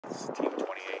It's Team 28,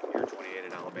 Year 28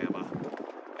 in Alabama,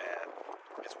 and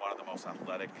it's one of the most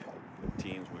athletic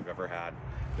teams we've ever had.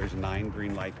 There's 9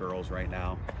 green light girls right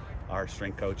now. Our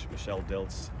strength coach, Michelle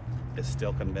Diltz, is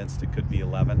still convinced it could be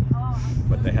 11,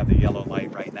 but they have the yellow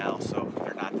light right now, so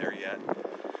they're not there yet.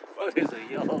 What is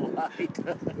a yellow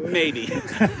light? Maybe.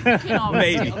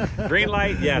 Maybe. Green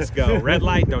light, yes, go. Red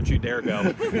light, don't you dare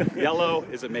go. Yellow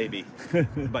is a maybe,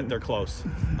 but they're close.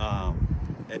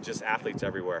 And just athletes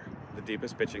everywhere. The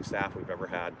deepest pitching staff we've ever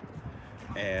had.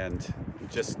 And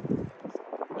just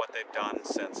what they've done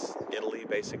since Italy,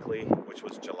 basically, which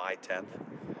was July 10th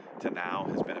to now,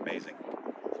 has been amazing.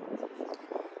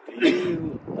 Do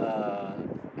you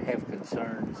have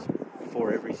concerns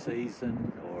before every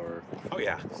season, or oh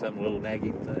yeah, some little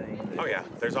nagging thing? Oh yeah,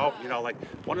 there's all, you know, like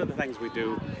one of the things we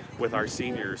do with our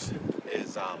seniors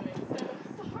is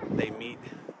they meet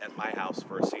at my house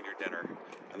for a senior dinner,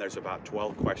 and there's about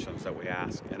 12 questions that we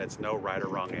ask, and it's no right or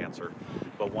wrong answer,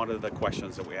 but one of the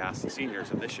questions that we ask the seniors,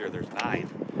 and this year there's 9,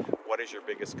 what is your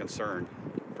biggest concern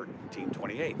for Team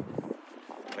 28?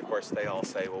 And of course they all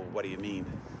say, well, what do you mean?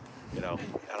 You know,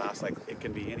 and I was like, it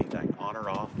can be anything, on or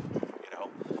off, you know.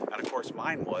 And of course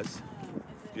mine was,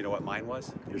 do you know what mine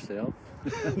was? Yourself?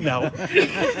 No.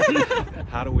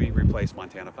 How do we replace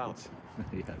Montana Fouts?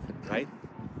 Yeah. Right?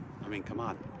 I mean, come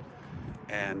on.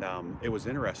 And it was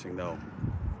interesting though.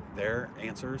 Their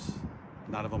answers,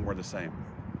 none of them were the same.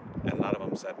 And none of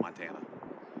them said Montana.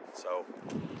 So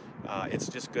it's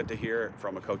just good to hear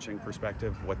from a coaching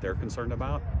perspective what they're concerned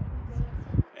about.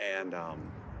 And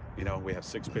you know, we have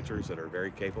 6 pitchers that are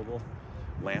very capable.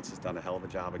 Lance has done a hell of a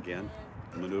job again,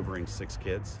 maneuvering 6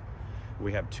 kids.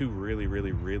 We have 2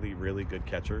 really good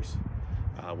catchers.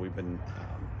 We've been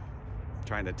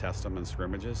trying to test them in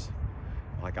scrimmages.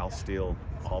 Like I'll steal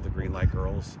all the green light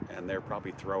girls, and their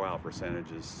probably throw out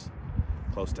percentage is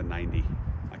close to 90.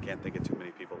 I can't think of too many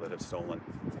people that have stolen.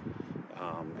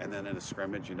 And then in a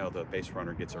scrimmage, you know, the base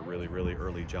runner gets a really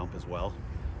early jump as well,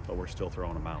 but we're still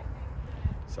throwing them out.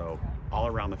 So all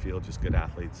around the field, just good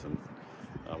athletes, and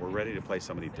we're ready to play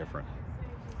somebody different.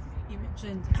 You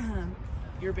mentioned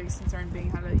your biggest concern being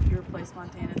how to replace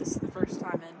Montana. This is the first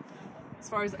time in, as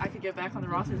far as I could go back on the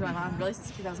roster, really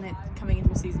since 2008, coming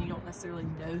into a season, you don't necessarily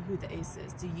know who the ace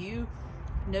is. Do you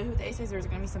know who the ace is, or is it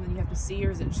going to be something you have to see,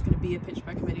 or is it just going to be a pitch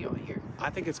by committee all year? I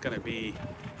think it's going to be,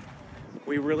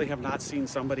 we really have not seen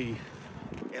somebody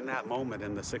in that moment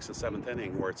in the 6th and 7th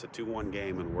inning where it's a 2-1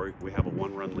 game and we have a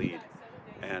 1-run lead.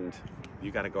 And you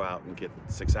got to go out and get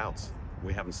 6 outs.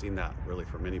 We haven't seen that really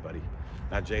from anybody.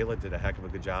 Now Jayla did a heck of a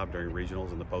good job during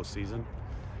regionals in the postseason,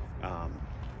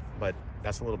 but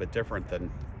that's a little bit different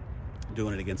than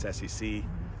doing it against SEC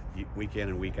week in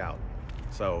and week out.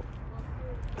 So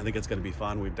I think it's going to be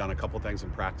fun. We've done a couple things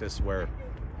in practice where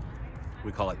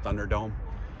we call it Thunderdome,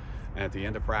 and at the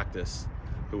end of practice,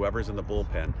 whoever's in the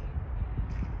bullpen,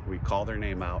 we call their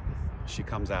name out. She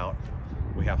comes out.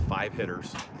 We have 5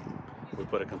 hitters. We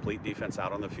put a complete defense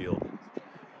out on the field.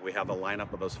 We have the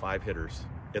lineup of those 5 hitters.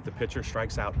 If the pitcher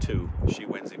strikes out 2, she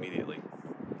wins immediately,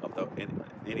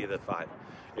 any of the 5.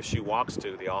 If she walks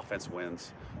 2, the offense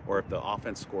wins, or if the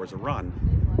offense scores a run,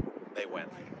 they win.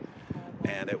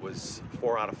 And it was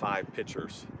 4 out of 5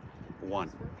 pitchers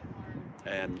won.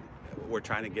 And we're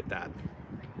trying to get that,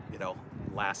 you know,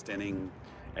 last inning,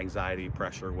 anxiety,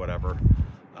 pressure, whatever.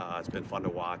 It's been fun to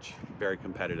watch, very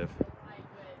competitive.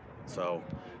 So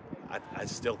I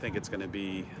still think it's going to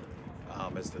be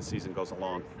as the season goes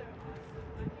along.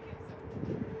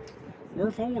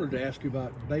 Murph, I wanted to ask you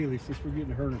about Bailey, since we're getting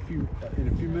to her in a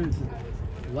few minutes.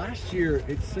 Last year,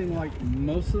 it seemed like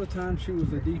most of the time she was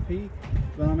a DP,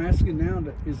 but I'm asking now,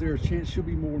 is there a chance she'll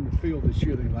be more in the field this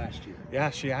year than last year? Yeah,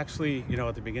 she actually, you know,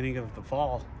 at the beginning of the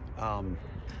fall,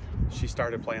 she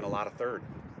started playing a lot of third,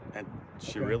 and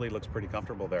she really looks pretty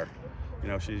comfortable there. You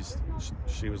know,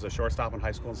 she was a shortstop in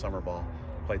high school and summer ball,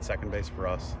 played second base for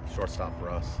us, shortstop for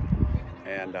us,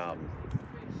 and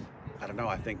I don't know,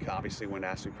 I think obviously when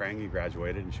Ashley Prangy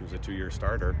graduated and she was a 2-year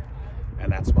starter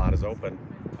and that spot is open,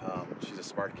 she's a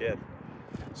smart kid.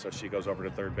 So she goes over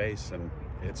to third base, and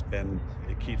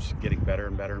it keeps getting better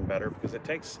and better and better, because it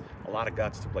takes a lot of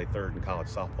guts to play third in college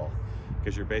softball,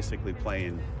 because you're basically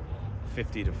playing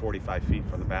 50 to 45 feet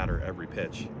from the batter every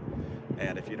pitch.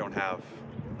 And if you don't have,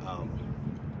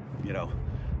 you know,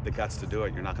 the guts to do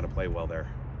it, you're not going to play well there.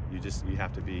 You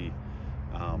have to be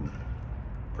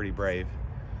pretty brave.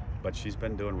 But she's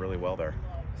been doing really well there.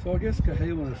 So I guess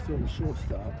Cahalan is still the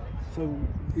shortstop. So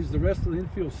is the rest of the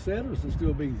infield set, or is it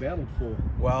still being battled for?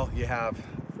 Well, you have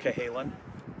Cahalan,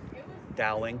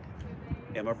 Dowling,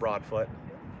 Emma Broadfoot,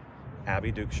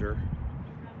 Abby Dukeshire,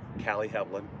 Callie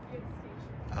Hevlin,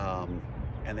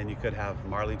 And then you could have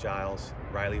Marley Giles,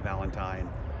 Riley Valentine,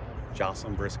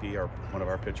 Jocelyn Brisky, one of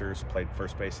our pitchers, played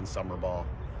first base in summer ball.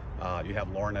 You have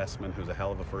Lauren Essman, who's a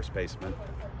hell of a first baseman,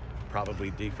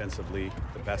 probably defensively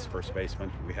the best first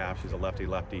baseman we have. She's a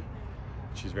lefty-lefty.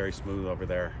 She's very smooth over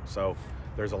there. So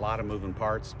there's a lot of moving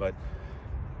parts, but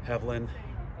Hevlin,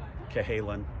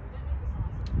 Cahalan,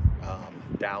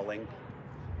 Dowling,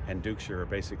 and Dukeshire are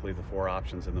basically the 4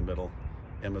 options in the middle.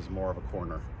 Emma's more of a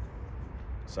corner.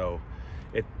 So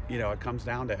it comes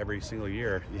down to every single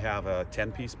year you have a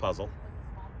 10-piece puzzle.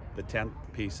 The 10th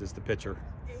piece is the pitcher,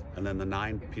 and then the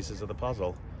 9 pieces of the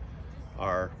puzzle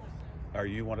are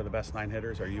you one of the best 9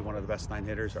 hitters? Are you one of the best 9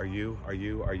 hitters? Are you?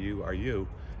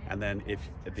 And then if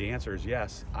the answer is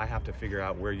yes, I have to figure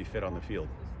out where you fit on the field.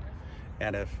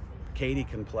 And if Katie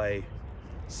can play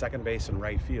second base and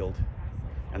right field,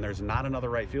 and there's not another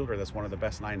right fielder that's one of the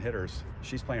best 9 hitters,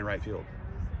 she's playing right field.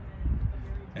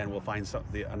 And we'll find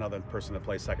another person that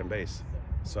plays second base.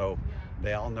 So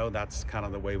they all know that's kind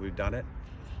of the way we've done it.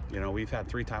 We've had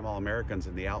 3-time All-Americans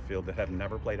in the outfield that have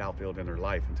never played outfield in their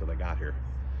life until they got here.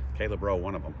 Caleb Rowe,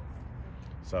 one of them.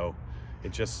 So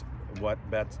it's just what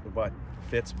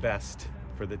fits best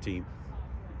for the team.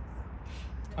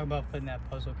 Talk about putting that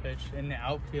puzzle, Coach, in the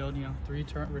outfield. 3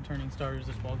 returning starters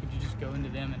as well. Could you just go into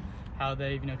them and how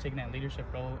they've taken that leadership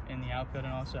role in the outfield,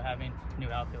 and also having a new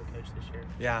outfield coach this year?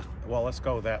 Yeah, well, let's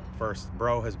go with that first.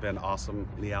 Bro has been awesome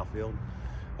in the outfield,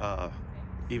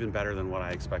 even better than what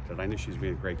I expected. I knew she was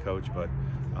being a great coach, but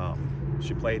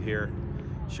she played here.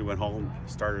 She went home,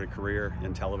 started a career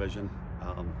in television,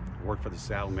 worked for the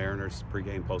Seattle Mariners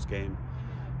pregame, postgame,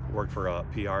 worked for a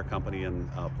PR company in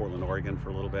Portland, Oregon for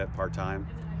a little bit, part-time,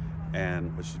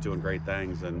 and was just doing great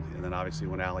things. And then obviously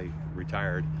when Allie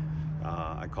retired,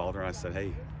 I called her and I said,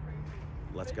 hey,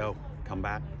 let's go, come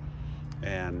back.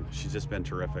 And she's just been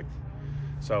terrific.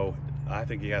 So I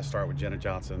think you got to start with Jenna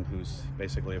Johnson, who's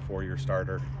basically a 4-year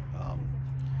starter.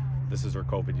 This is her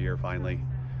COVID year finally.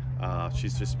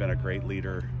 She's just been a great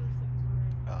leader,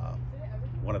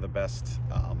 one of the best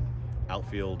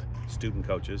outfield student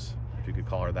coaches, if you could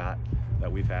call her that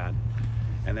we've had.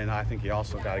 And then I think you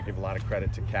also got to give a lot of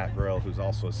credit to Kat Grill, who's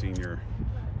also a senior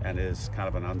and is kind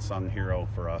of an unsung hero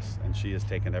for us. And she has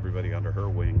taken everybody under her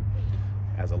wing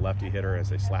as a lefty hitter,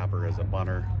 as a slapper, as a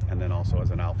bunter, and then also as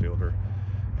an outfielder.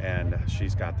 And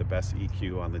she's got the best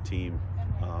EQ on the team,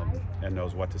 and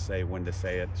knows what to say, when to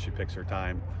say it. She picks her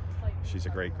time. She's a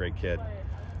great, great kid.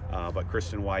 But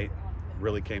Kristen White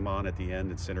really came on at the end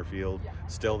in center field.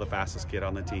 Still the fastest kid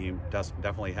on the team.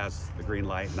 Definitely has the green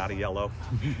light, not a yellow.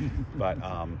 But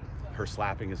her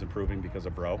slapping is improving because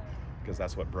of Bro, because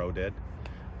that's what Bro did.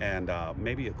 And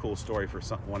maybe a cool story for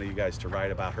one of you guys to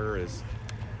write about her is,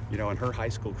 in her high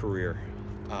school career,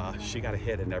 she got a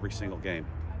hit in every single game.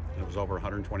 It was over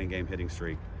 120 game hitting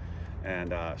streak.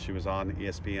 And she was on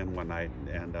ESPN one night,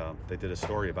 and they did a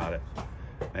story about it.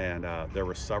 And there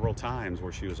were several times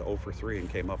where she was 0 for 3 and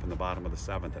came up in the bottom of the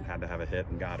 7th and had to have a hit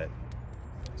and got it.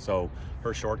 So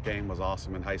her short game was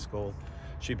awesome in high school.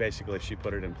 She basically, if she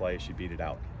put it in play, she beat it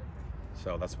out.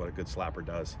 So that's what a good slapper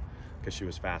does, because she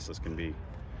was fast as can be.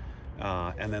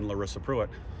 And then Larissa Pruitt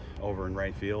over in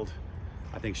right field.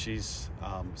 I think she's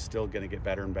still going to get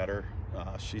better and better.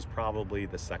 She's probably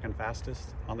the 2nd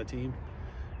fastest on the team,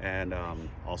 and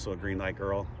also a green light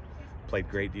girl. Played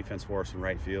great defense for us in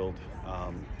right field.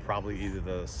 Probably either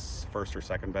the 1st or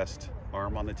 2nd best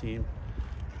arm on the team.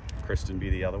 Kristen be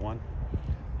the other one,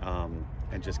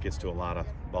 and just gets to a lot of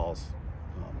balls.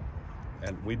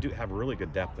 And we do have really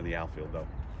good depth in the outfield, though,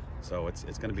 so it's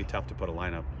going to be tough to put a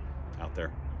lineup out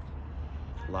there.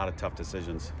 A lot of tough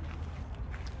decisions.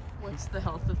 What's the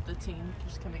health of the team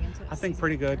just coming into this I think season?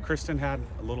 pretty good. Kristen had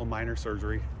a little minor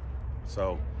surgery,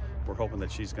 so we're hoping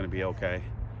that she's going to be okay.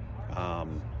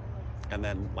 And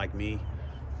then, like me,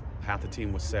 half the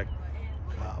team was sick.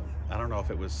 I don't know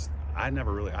if it was, I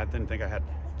didn't think I had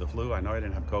the flu. I know I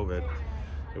didn't have COVID.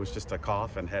 It was just a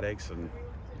cough and headaches, and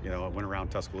it went around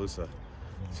Tuscaloosa.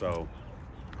 So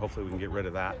hopefully we can get rid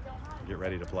of that, get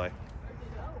ready to play.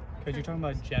 Coach, you're talking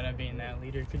about Jenna being that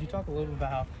leader. Could you talk a little bit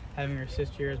about how having her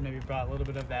sister here has maybe brought a little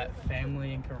bit of that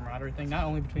family and camaraderie thing, not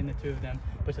only between the 2 of them,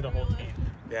 but to the whole team?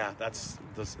 Yeah, that's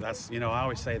I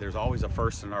always say there's always a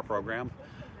first in our program.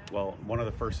 Well, one of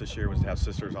the first this year was to have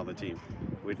sisters on the team.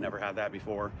 We'd never had that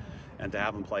before, and to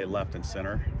have them play left and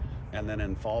center. And then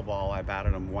in fall ball, I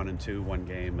batted them 1 and 2 one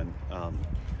game, and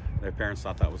their parents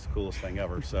thought that was the coolest thing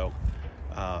ever. So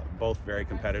both very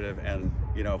competitive, and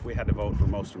if we had to vote for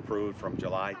most improved from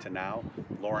July to now,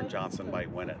 Lauren Johnson might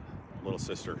win it, little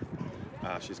sister.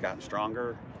 She's gotten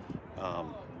stronger.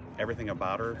 Everything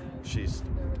about her, she's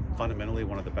fundamentally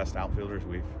one of the best outfielders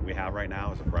we have right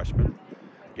now as a freshman.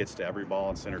 gets to every ball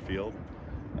in center field.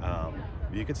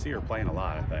 You could see her playing a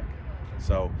lot, I think.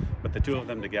 So, but the two of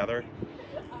them together,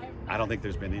 I don't think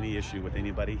there's been any issue with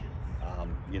anybody.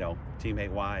 You know,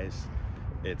 teammate-wise,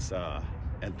 it's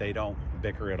and they don't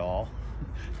bicker at all.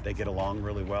 They get along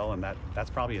really well, and that's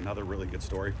probably another really good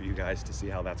story for you guys to see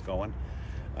how that's going.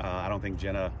 I don't think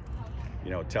Jenna,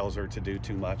 you know, tells her to do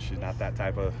too much. She's not that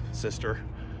type of sister,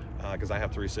 because I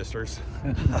have 3 sisters,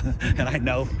 and I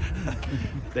know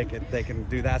they can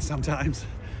do that sometimes.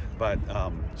 But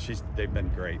they've been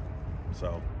great.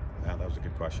 So yeah, that was a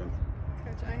good question.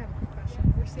 Coach, I have a quick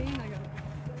question. We're seeing like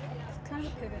it's kind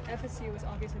of a pivot. FSU was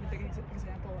obviously the biggest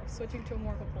example of switching to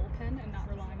more of a bullpen and not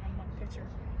relying on one pitcher.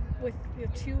 With the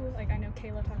two, like I know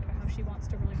Kayla talked about how she wants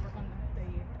to really work on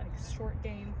the like short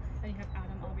game, and you have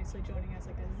Adam obviously joining as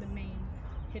like the main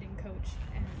hitting coach.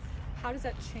 And how does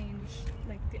that change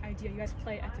like the idea? You guys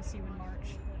play FSU in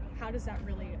March. How does that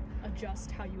really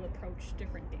adjust how you approach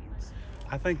different games?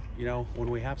 I think, you know, when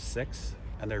we have 6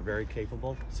 and they're very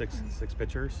capable, six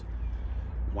pitchers,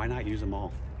 why not use them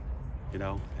all? You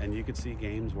know, and you could see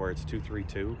games where it's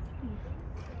 2-3-2,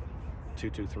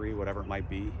 2-2-3, whatever it might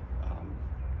be,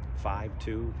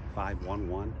 5-2,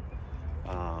 5-1-1.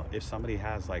 If somebody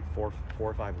has like four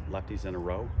or 5 lefties in a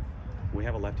row, we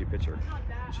have a lefty pitcher.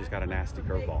 She's got a nasty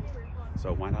curveball,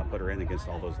 so why not put her in against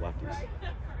all those lefties?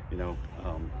 You know,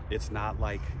 it's not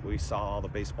like we saw all the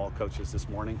baseball coaches this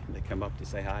morning. They come up to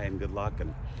say hi and good luck,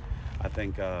 and I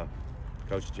think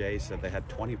Coach Jay said they had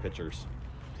 20 pitchers,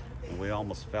 and we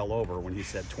almost fell over when he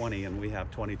said 20, and we have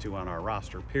 22 on our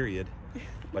roster, period,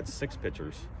 but 6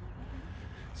 pitchers.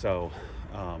 So,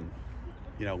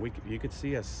 you know, you could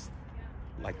see us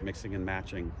like mixing and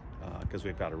matching, because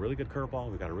we've got a really good curveball,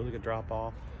 we've got a really good drop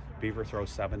ball. Beaver throws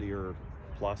 70 or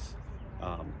plus.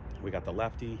 We got the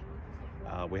lefty.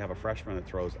 We have a freshman that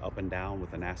throws up and down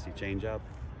with a nasty changeup.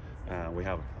 We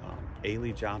have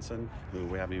Ailey Johnson, who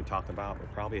we haven't even talked about,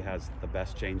 but probably has the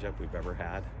best changeup we've ever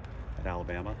had at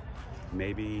Alabama.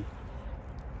 Maybe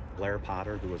Blair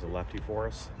Potter, who was a lefty for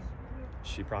us.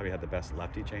 She probably had the best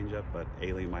lefty changeup, but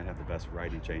Ailey might have the best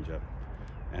righty changeup.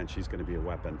 And she's going to be a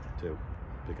weapon too,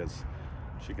 because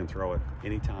she can throw it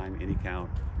anytime, any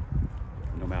count,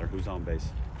 no matter who's on base.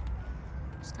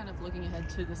 Just kind of looking ahead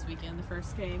to this weekend, the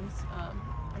first games.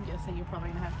 I'm guessing you're probably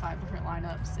going to have 5 different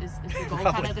lineups. Is the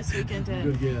goal kind of this weekend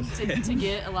to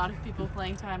get a lot of people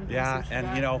playing time? Yeah,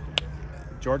 and you know,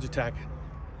 Georgia Tech,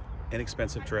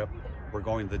 inexpensive trip. We're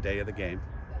going the day of the game.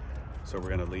 So we're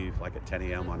going to leave like at 10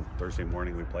 a.m. on Thursday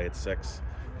morning. We play at 6.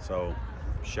 So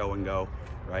show and go,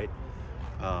 right?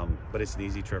 But it's an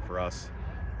easy trip for us.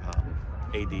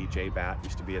 AD J Bat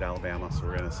used to be at Alabama, so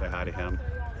we're going to say hi to him.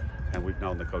 And we've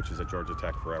known the coaches at Georgia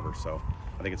Tech forever, so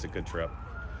I think it's a good trip.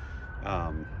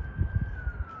 Now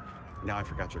I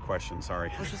forgot your question,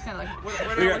 sorry. It's just kind of like,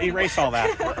 what are erase all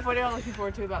that. What are y'all looking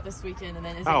forward to about this weekend? And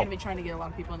then is it going to be trying to get a lot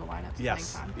of people in the lineups at the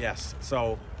same time? Yes.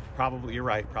 So probably, you're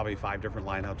right, probably 5 different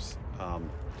lineups.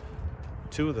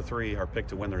 2 of the 3 are picked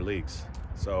to win their leagues.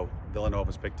 So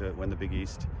Villanova's picked to win the Big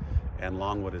East, and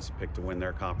Longwood is picked to win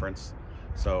their conference.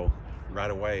 So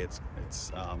right away, it's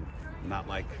not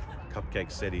like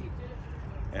Cupcake City.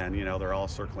 And, you know, they're all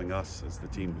circling us as the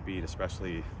team to beat,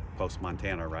 especially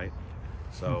post-Montana, right?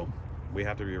 So we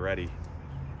have to be ready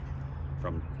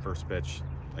from first pitch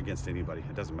against anybody.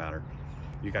 It doesn't matter.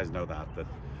 You guys know that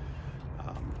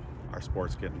our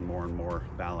sport's getting more and more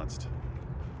balanced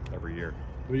every year.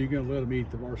 Well, you're going to let them eat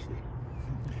the varsity?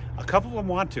 A couple of them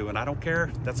want to, and I don't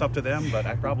care. That's up to them, but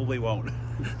I probably won't.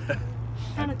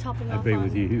 Kind of topping off I'd be on,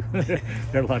 with you. There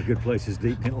are a lot of good places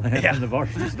deep in Atlanta, and the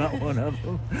varsity's not one of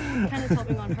them. kind of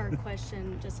topping on her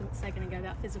question just a second ago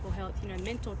about physical health. You know,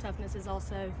 mental toughness is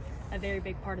also a very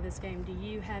big part of this game. Do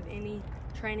you have any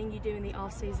training you do in the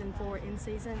off season for in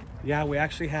season? Yeah, we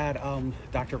actually had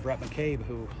Dr. Brett McCabe,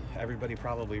 who everybody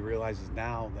probably realizes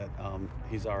now that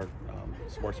he's our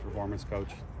sports performance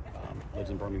coach. Lives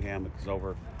in Birmingham, but comes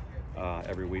over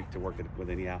every week to work with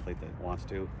any athlete that wants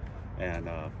to. And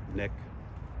Nick,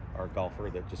 our golfer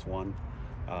that just won,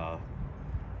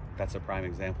 that's a prime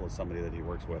example of somebody that he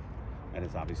works with and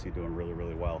is obviously doing really,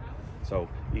 really well. So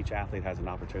each athlete has an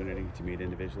opportunity to meet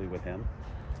individually with him,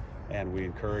 and we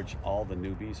encourage all the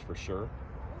newbies for sure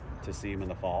to see him in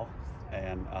the fall.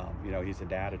 And you know, he's a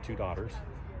dad of 2 daughters.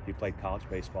 He played college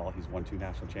baseball. He's won 2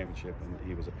 national championships, and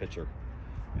he was a pitcher.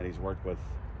 And he's worked with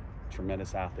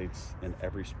tremendous athletes in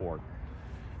every sport.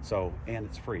 So, and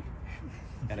it's free.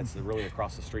 And it's really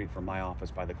across the street from my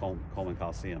office by the Coleman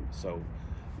Coliseum. So,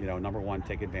 you know, number one,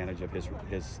 take advantage of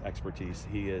his expertise.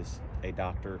 He is a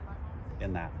doctor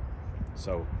in that.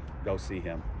 So go see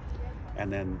him.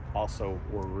 And then also,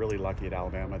 we're really lucky at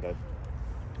Alabama that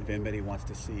If anybody wants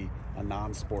to see a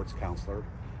non-sports counselor,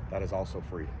 that is also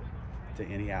free to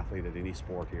any athlete at any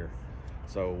sport here.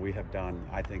 So we have done,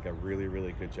 I think, a really,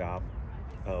 really good job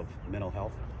of mental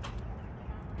health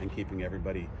and keeping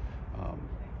everybody,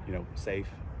 safe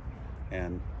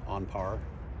and on par.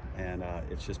 And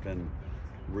it's just been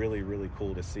really, really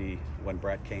cool to see when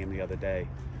Brett came the other day.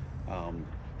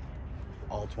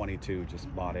 All 22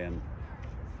 just bought in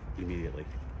immediately,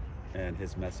 and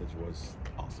his message was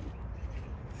awesome.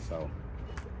 So,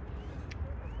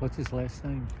 What's his last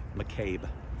name? McCabe.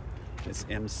 It's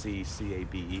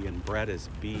McCabe, and Brett is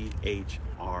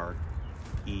BHRETT.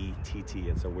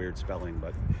 It's a weird spelling,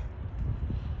 but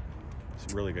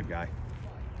he's a really good guy.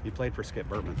 He played for Skip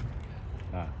Burtman.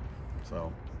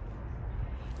 So,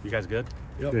 you guys good?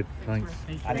 Yep. Good, thanks.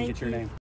 Thank you. I didn't get your name.